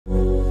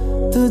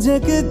तुझे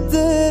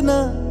कितना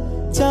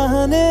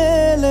चाहने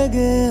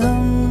लगे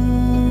हम,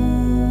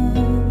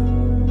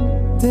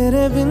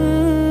 तेरे बिन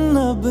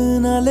अब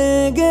न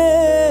लेंगे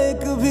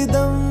एक भी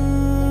दम।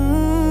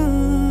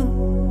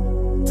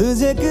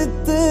 तुझे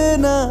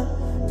कितना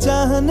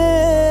चाहने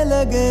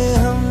लगे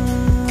हम,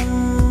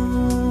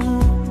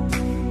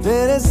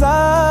 तेरे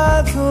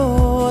साथ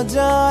हो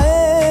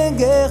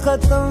जाएंगे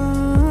खत्म।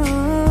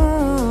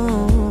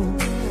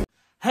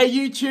 Hey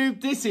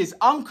YouTube, this is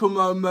Uncle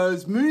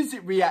Momo's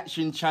music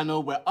reaction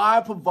channel where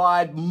I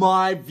provide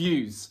my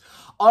views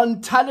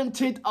on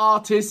talented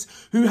artists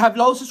who have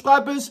low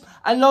subscribers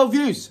and low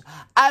views,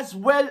 as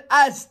well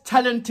as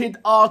talented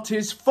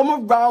artists from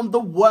around the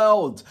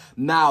world.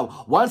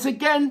 Now, once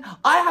again,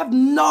 I have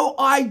no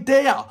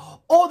idea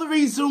or the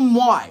reason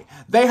why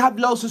they have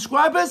low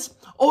subscribers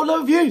or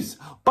low views,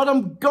 but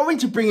I'm going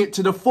to bring it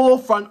to the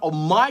forefront of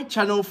my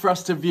channel for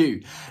us to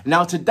view.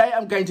 Now today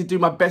I'm going to do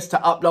my best to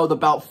upload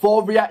about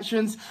 4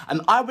 reactions,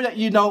 and I will let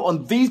you know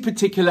on these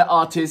particular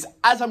artists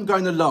as I'm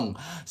going along.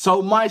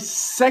 So my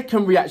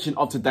second reaction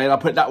of today, and I'll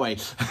put it that way,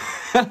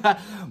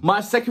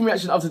 my second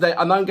reaction of today,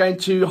 and I'm going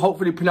to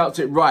hopefully pronounce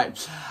it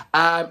right,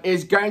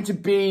 is going to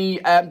be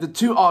the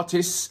 2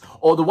 artists,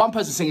 or the one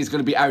person singing is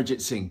going to be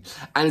Arijit Singh,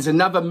 and it's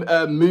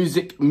another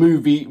music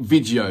movie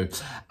video.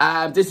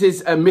 This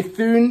is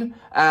Mithoon,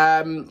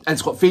 and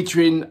it's got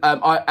featuring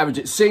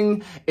Arijit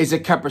Singh, is a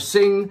Kabir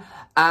Singh,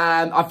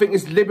 and I think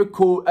it's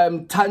lyrical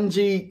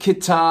Tujhe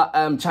Kitna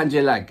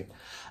Chahne Lage.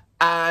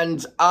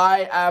 And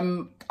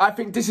I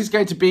think this is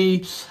going to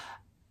be,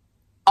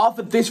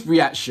 after this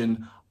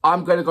reaction,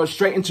 I'm going to go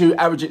straight into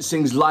Arijit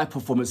Singh's live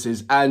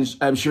performances and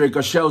Shreya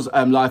Ghoshal's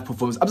live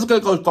performance. I'm just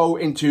going to go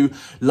into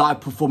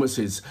live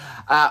performances.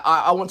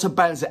 I want to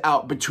balance it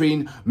out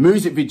between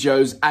music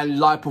videos and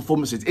live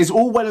performances. It's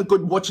all well and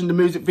good watching the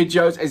music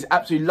videos. It's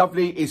absolutely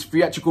lovely. It's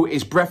theatrical.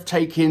 It's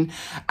breathtaking.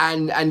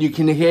 And you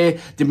can hear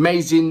the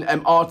amazing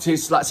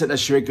artists, like I said,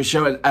 Shreya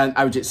Ghoshal and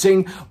Arijit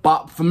Singh.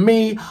 But for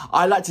me,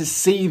 I like to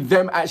see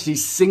them actually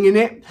singing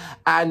it.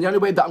 And the only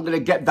way that I'm going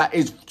to get that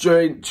is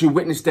to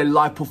witness their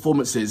live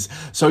performances.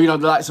 So, you know,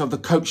 the likes of the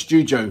Coke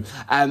Studio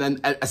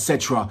and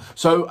etc.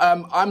 So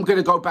I'm going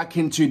to go back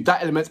into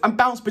that element and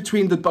bounce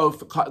between the both,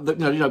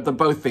 the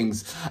both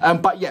things.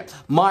 But yeah,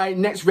 my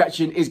next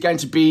reaction is going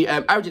to be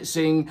Arijit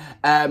Singh,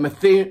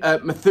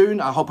 Mithoon.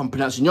 I hope I'm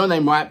pronouncing your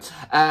name right.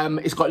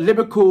 It's got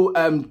lyrical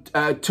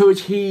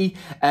Tujhe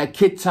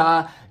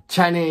Kitna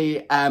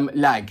Chahne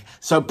Lage.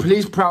 So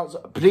please pronounce.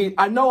 Please,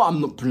 I know I'm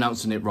not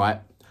pronouncing it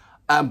right.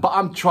 But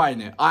I'm trying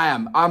it. I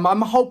am.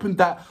 I'm hoping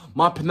that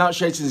my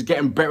pronunciation is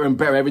getting better and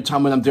better every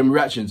time when I'm doing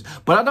reactions.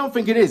 But I don't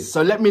think it is.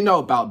 So let me know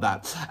about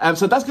that.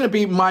 So that's going to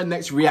be my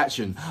next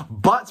reaction.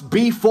 But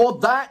before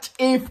that,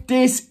 if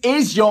this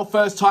is your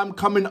first time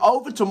coming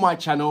over to my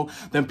channel,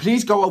 then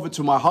please go over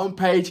to my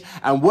homepage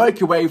and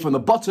work your way from the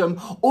bottom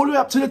all the way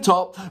up to the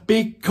top,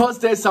 because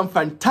there's some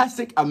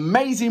fantastic,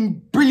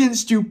 amazing, brilliant,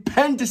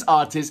 stupendous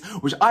artists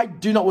which I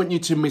do not want you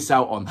to miss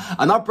out on.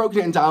 And I've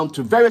broken it down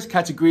to various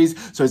categories,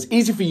 so it's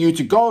easy for you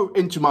to go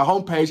into my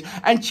homepage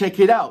and check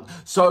it out.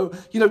 So,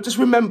 you know, just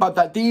remember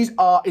that these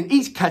are, in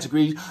each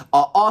category,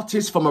 are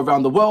artists from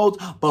around the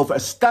world, both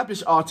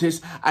established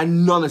artists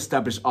and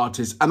non-established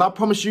artists. And I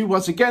promise you,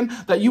 once again,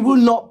 that you will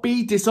not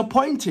be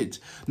disappointed.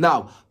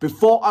 Now,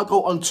 before I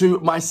go on to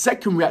my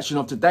second reaction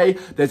of today,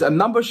 there's a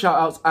number of shout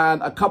outs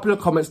and a couple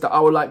of comments that I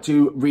would like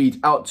to read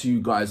out to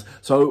you guys.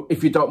 So,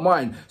 if you don't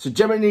mind. So,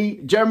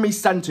 Jeremy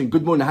Stanton,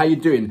 good morning, how you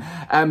doing?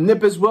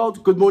 Nibbers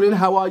World, good morning,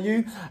 how are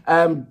you?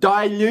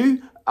 Dai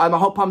Liu, and I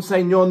hope I'm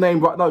saying your name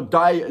right. No,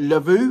 Dai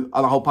Levu,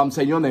 and I hope I'm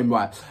saying your name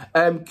right.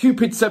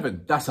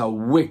 Cupid7, that's a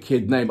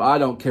wicked name. I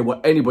don't care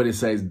what anybody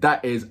says.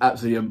 That is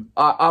absolutely,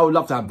 I would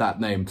love to have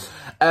that name.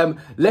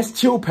 Let's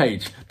Chill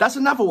Page, that's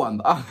another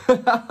one.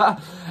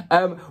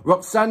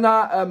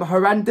 Roxana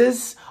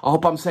Hernandez, I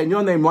hope I'm saying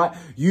your name right.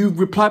 You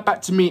replied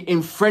back to me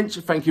in French,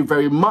 thank you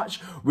very much.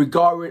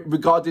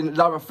 Regarding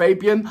Lara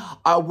Fabian,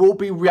 I will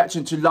be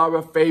reacting to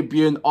Lara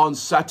Fabian on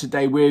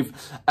Saturday with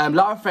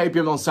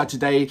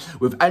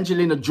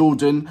Angelina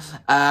Jordan,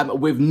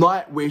 with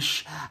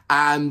Nightwish,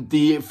 and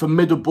the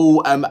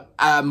formidable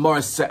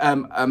Morissette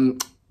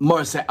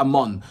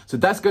Amon. So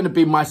that's going to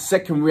be my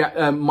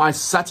my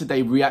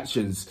Saturday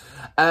reactions.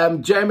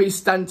 Jeremy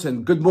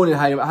Stanton, good morning,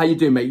 how you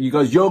doing, mate? You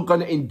guys, you're going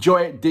to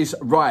enjoy this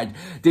ride.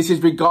 This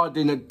is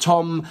regarding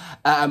Tom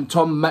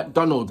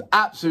McDonald.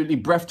 Absolutely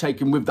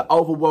breathtaking with the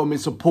overwhelming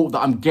support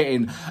that I'm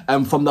getting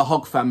from the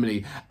Hogg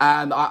family.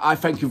 And I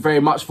thank you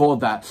very much for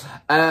that.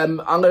 I'm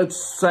going to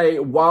say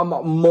one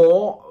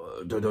more.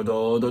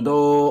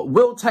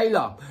 Will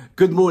Taylor,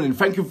 good morning.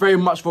 Thank you very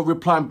much for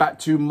replying back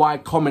to my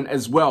comment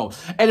as well.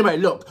 Anyway,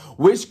 look,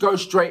 let's go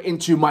straight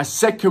into my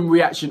second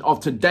reaction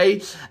of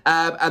today.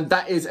 And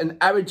that is an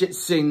Arijit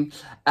Singh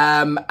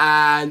and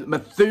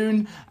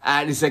Mithoon,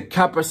 and it's a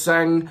Kabir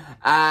Singh.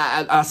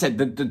 And I said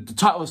the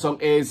title of the song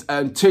is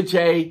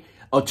Tujhe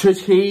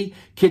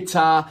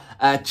Kitna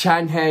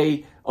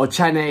Chahne or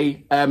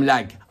Chahne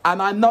Lage. And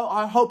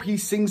I hope he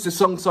sings the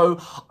song so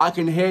I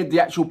can hear the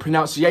actual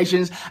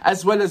pronunciations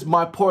as well as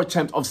my poor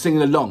attempt of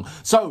singing along.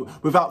 So,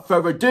 without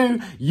further ado,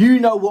 you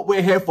know what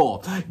we're here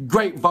for.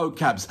 Great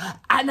vocabs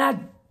and a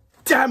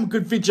damn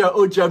good video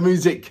audio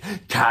music.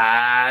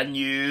 Can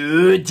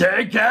you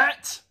take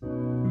it?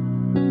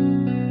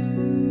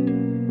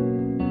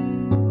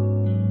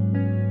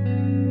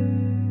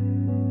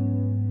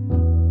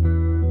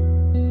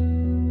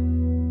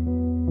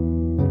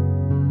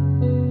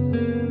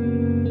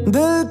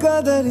 दिल का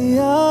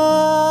दरिया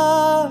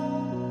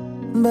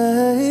बह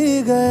ही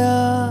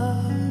गया,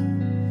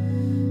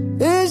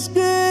 इश्क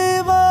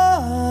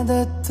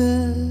इबादत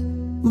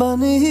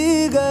बन ही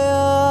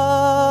गया,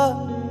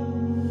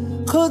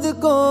 खुद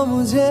को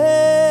मुझे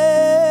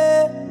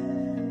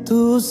तू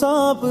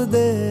सौंप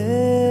दे,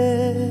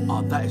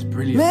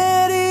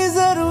 मेरी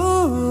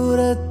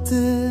जरूरत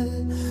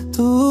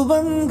तू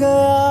बन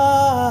गया,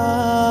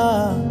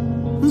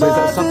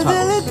 बात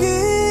दिल की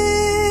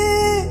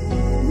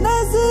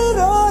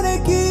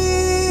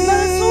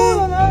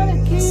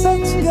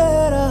सच कह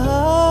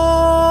रहा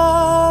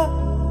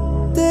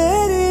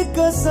तेरी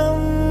कसम,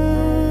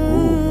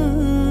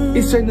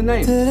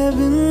 तेरे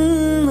बिन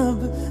अब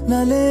न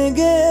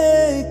लेंगे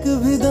एक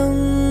भी दम,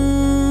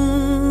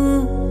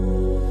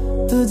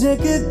 तुझे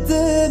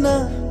कितना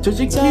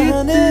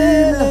चाहने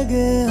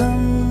लगे हम,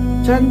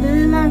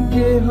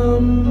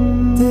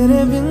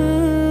 तेरे बिन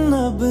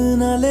अब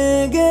न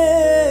लेंगे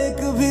एक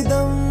भी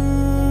दम,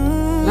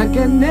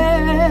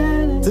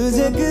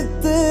 तुझे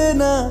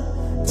कितना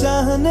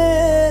चाहने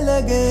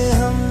लगे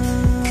हम।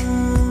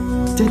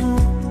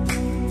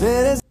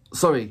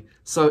 Sorry,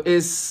 so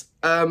it's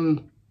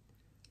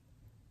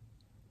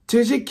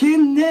Tujhe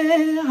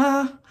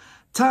Kitna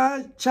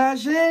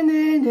Chahne,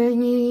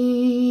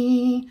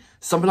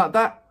 something like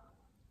that.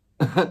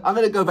 I'm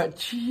gonna go back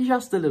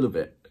just a little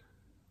bit.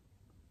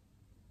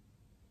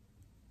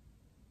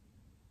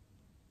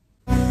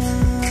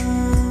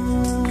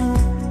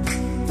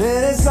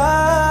 तेरे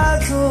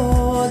साथ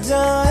हो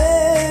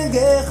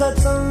जाएंगे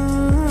खत्म,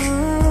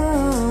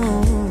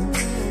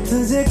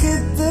 तुझे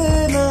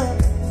कितना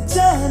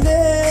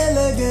चाहने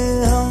लगे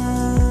हम,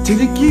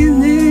 Tujhe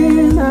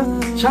Kitna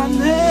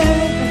Chahne.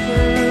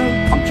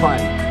 I'm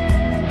trying.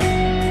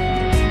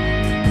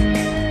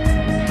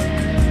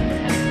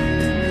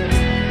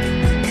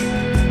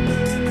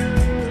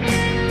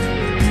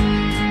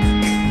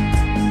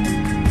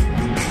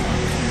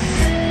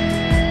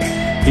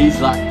 He's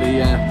like the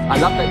I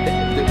love that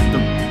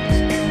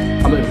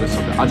I'm not even gonna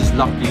stop it. I just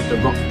love the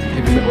rock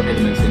heavy metal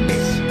elements in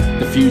this,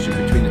 the fusion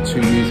between the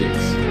two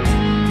musics.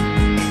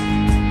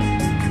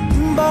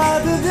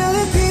 बात दिल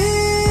की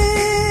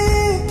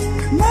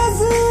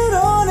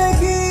नजरों ने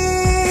की,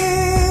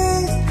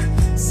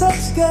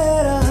 सच कह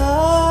रहा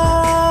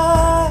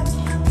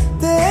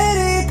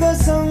तेरी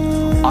कसम,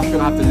 I'm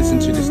gonna have to listen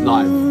to this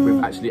live with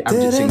actually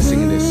Arijit Singh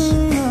singing this.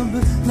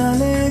 न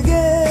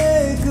लेंगे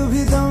एक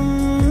भी दम,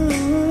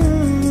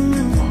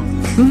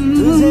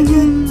 तुझे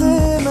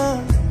कितना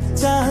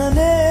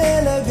चाहने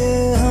लगे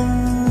हम,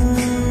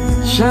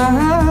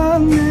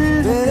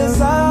 तेरे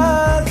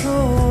साथ हो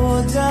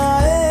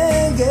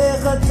जाएंगे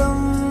खत्म,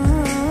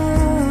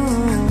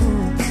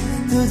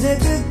 तुझे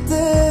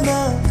कितना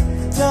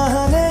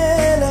चाहने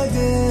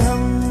लगे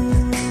हम,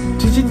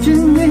 तुझे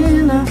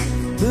कितना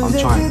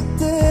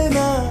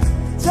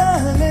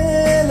चाहने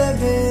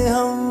लगे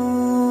हम।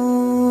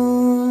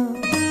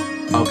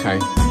 Okay.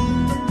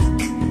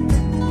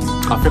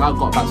 I think I've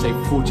got about, say,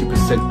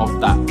 40% of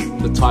that,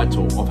 the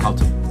title of how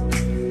to...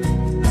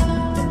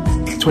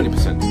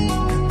 20%.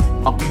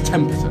 Up to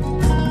 10%.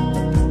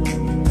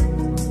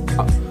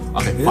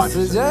 Okay, 5%.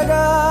 इस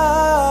जगह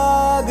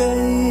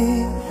गई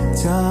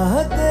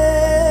चाहते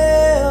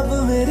अब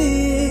मेरी,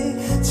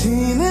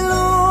 छीन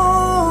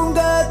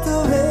लूंगा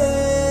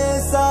तुम्हें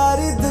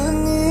सारी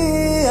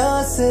दुनिया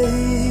से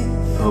ही,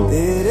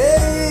 तेरे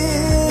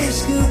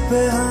इश्क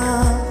पे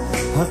हाँ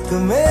हक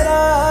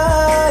मेरा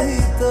ही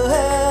तो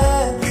है,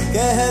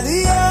 कह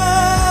दिया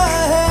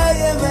है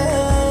ये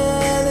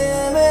मैंने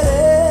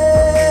मेरे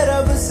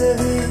रब से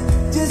भी,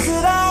 जिस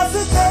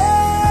रास्ते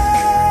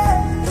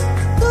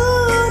तू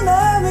न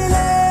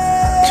मिले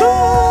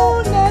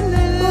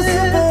उस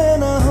पे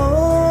न हो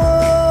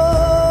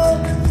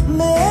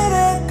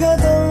मेरे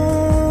कदम,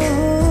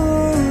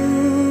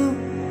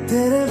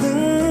 तेरे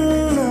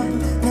बिन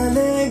न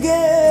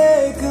लेंगे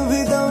एक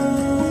भी दम,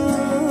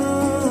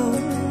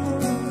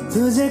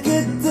 तुझे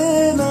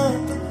कितना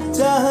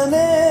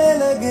चाहने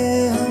लगे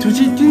हम,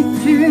 Tujhe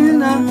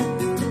Kitna,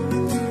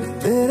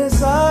 तेरे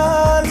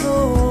साथ हो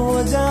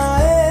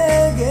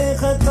जाएंगे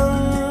खत्म,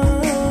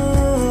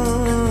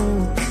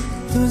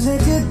 तुझे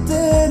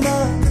कितना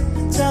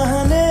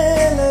चाहने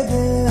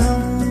लगे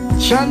हम,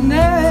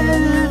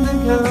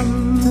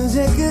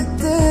 तुझे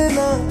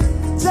कितना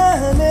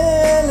चाहने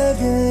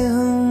लगे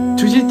हम,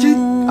 Tujhe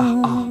Kitna.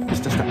 It's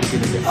just that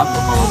beginning bit. I've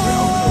got my own bit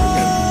over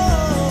again.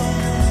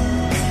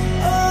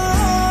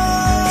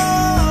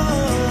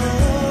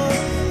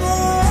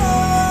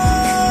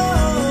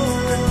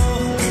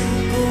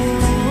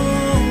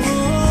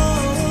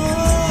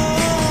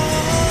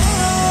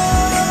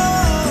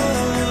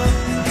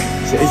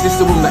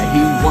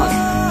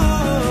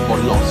 or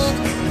lost.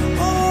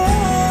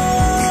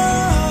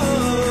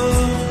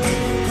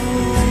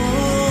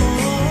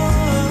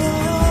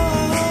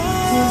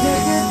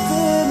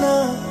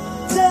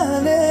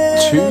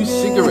 Two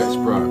cigarettes,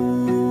 bro.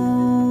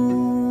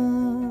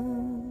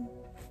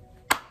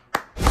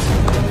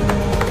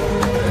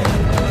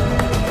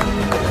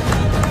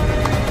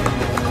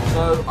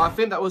 So I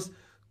think that was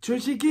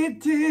Tujhe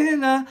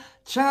Kitna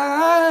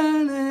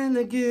Chahne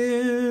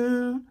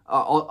Lage.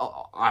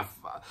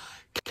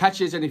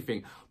 Catchy as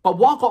anything. But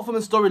what I got from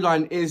the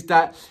storyline is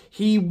that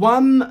he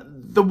won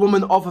the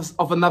woman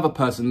of another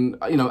person.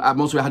 You know,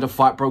 most had a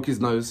fight, broke his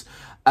nose.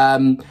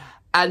 And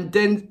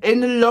then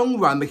in the long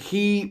run,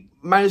 he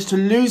managed to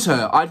lose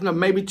her. I don't know,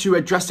 maybe to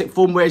a drastic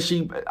form where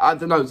she, I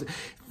don't know,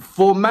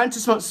 for a man to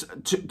smoke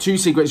two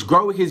cigarettes,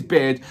 grow his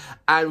beard,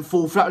 and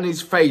fall flat on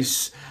his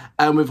face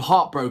with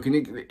heartbroken,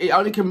 it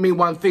only can mean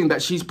one thing,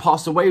 that she's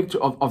passed away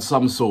of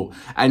some sort,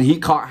 and he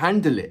can't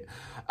handle it.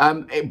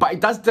 But it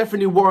does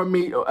definitely warrant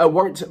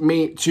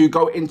me to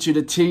go into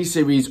the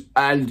T-series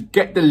and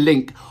get the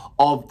link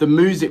of the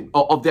music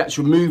of the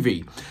actual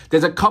movie.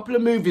 There's a couple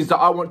of movies that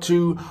I want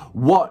to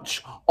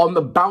watch on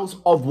the bounce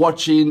of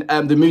watching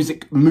the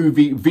music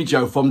movie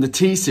video from the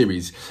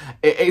T-series.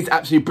 It's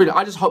absolutely brilliant.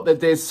 I just hope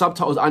that there's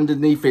subtitles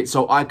underneath it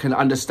so I can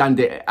understand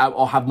it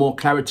or have more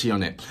clarity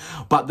on it.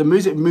 But the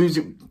music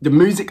movie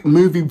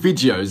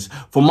videos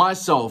for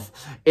myself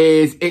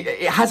is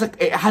it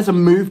has a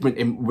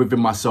movement within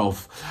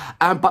myself,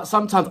 but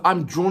sometimes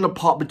I'm drawn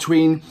apart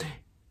between.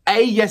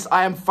 Yes,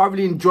 I am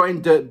thoroughly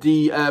enjoying the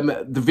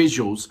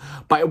visuals,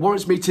 but it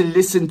warrants me to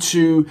listen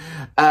to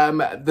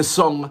the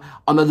song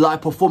on a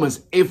live performance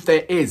if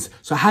there is.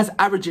 So has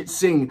Arijit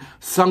Singh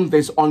sung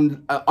this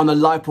on a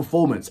live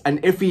performance?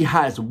 And if he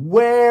has,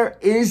 where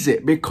is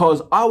it?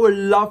 Because I would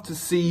love to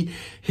see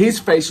his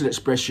facial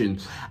expression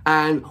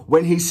and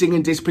when he's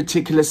singing this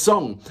particular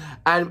song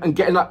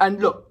and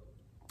look.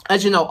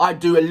 As you know, I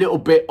do a little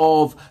bit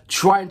of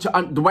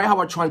the way how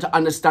I try to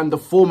understand the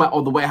format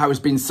of the way how it's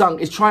been sung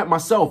is try it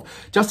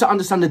myself, just to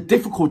understand the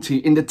difficulty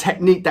in the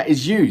technique that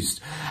is used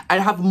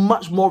and have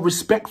much more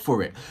respect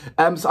for it.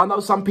 So I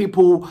know some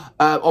people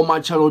on my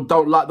channel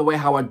don't like the way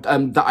how I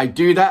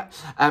do that,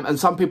 and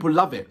some people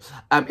love it.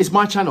 It's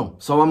my channel,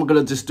 so I'm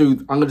just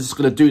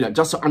gonna do that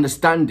just to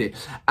understand it,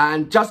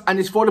 and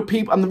it's for the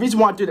people. And the reason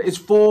why I do that is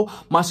for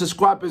my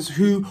subscribers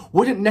who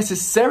wouldn't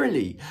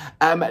necessarily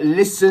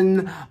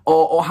listen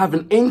or have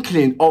an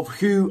inkling of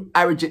who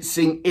Arijit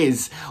Singh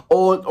is,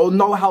 or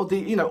know how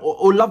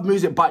or love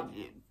music, but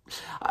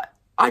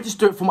I just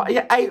do it for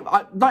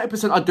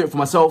 90% I do it for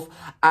myself,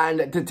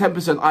 and the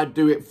 10% I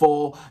do it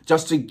for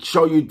just to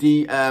show you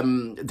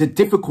the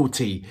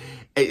difficulty.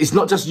 It's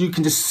not just you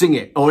can just sing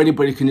it or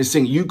anybody can just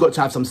sing it. You've got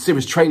to have some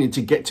serious training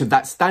to get to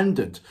that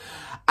standard.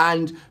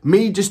 And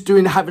me just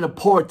having a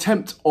poor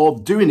attempt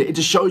of doing it, it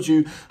just shows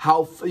you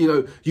how,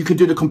 you can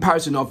do the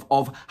comparison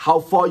of how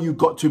far you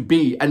got to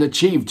be and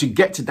achieve to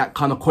get to that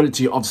kind of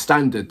quality of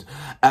standard.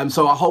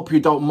 So I hope you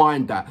don't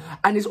mind that.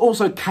 And it's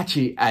also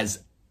catchy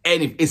as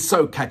anything. It's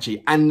so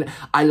catchy and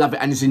I love it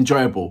and it's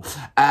enjoyable.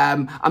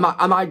 I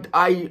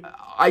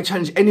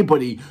challenge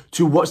anybody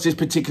to watch this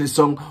particular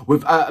song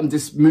with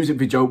this music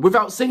video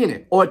without singing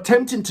it or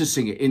attempting to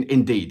sing it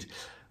indeed.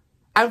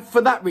 And for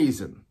that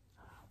reason,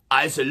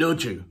 I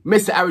salute you,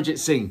 Mr. Arijit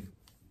Singh.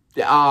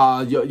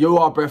 You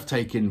are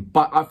breathtaking,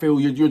 but I feel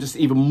you're just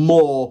even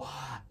more,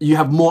 you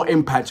have more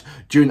impact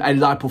during a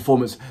live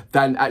performance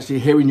than actually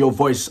hearing your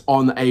voice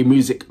on a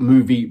music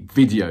movie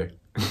video.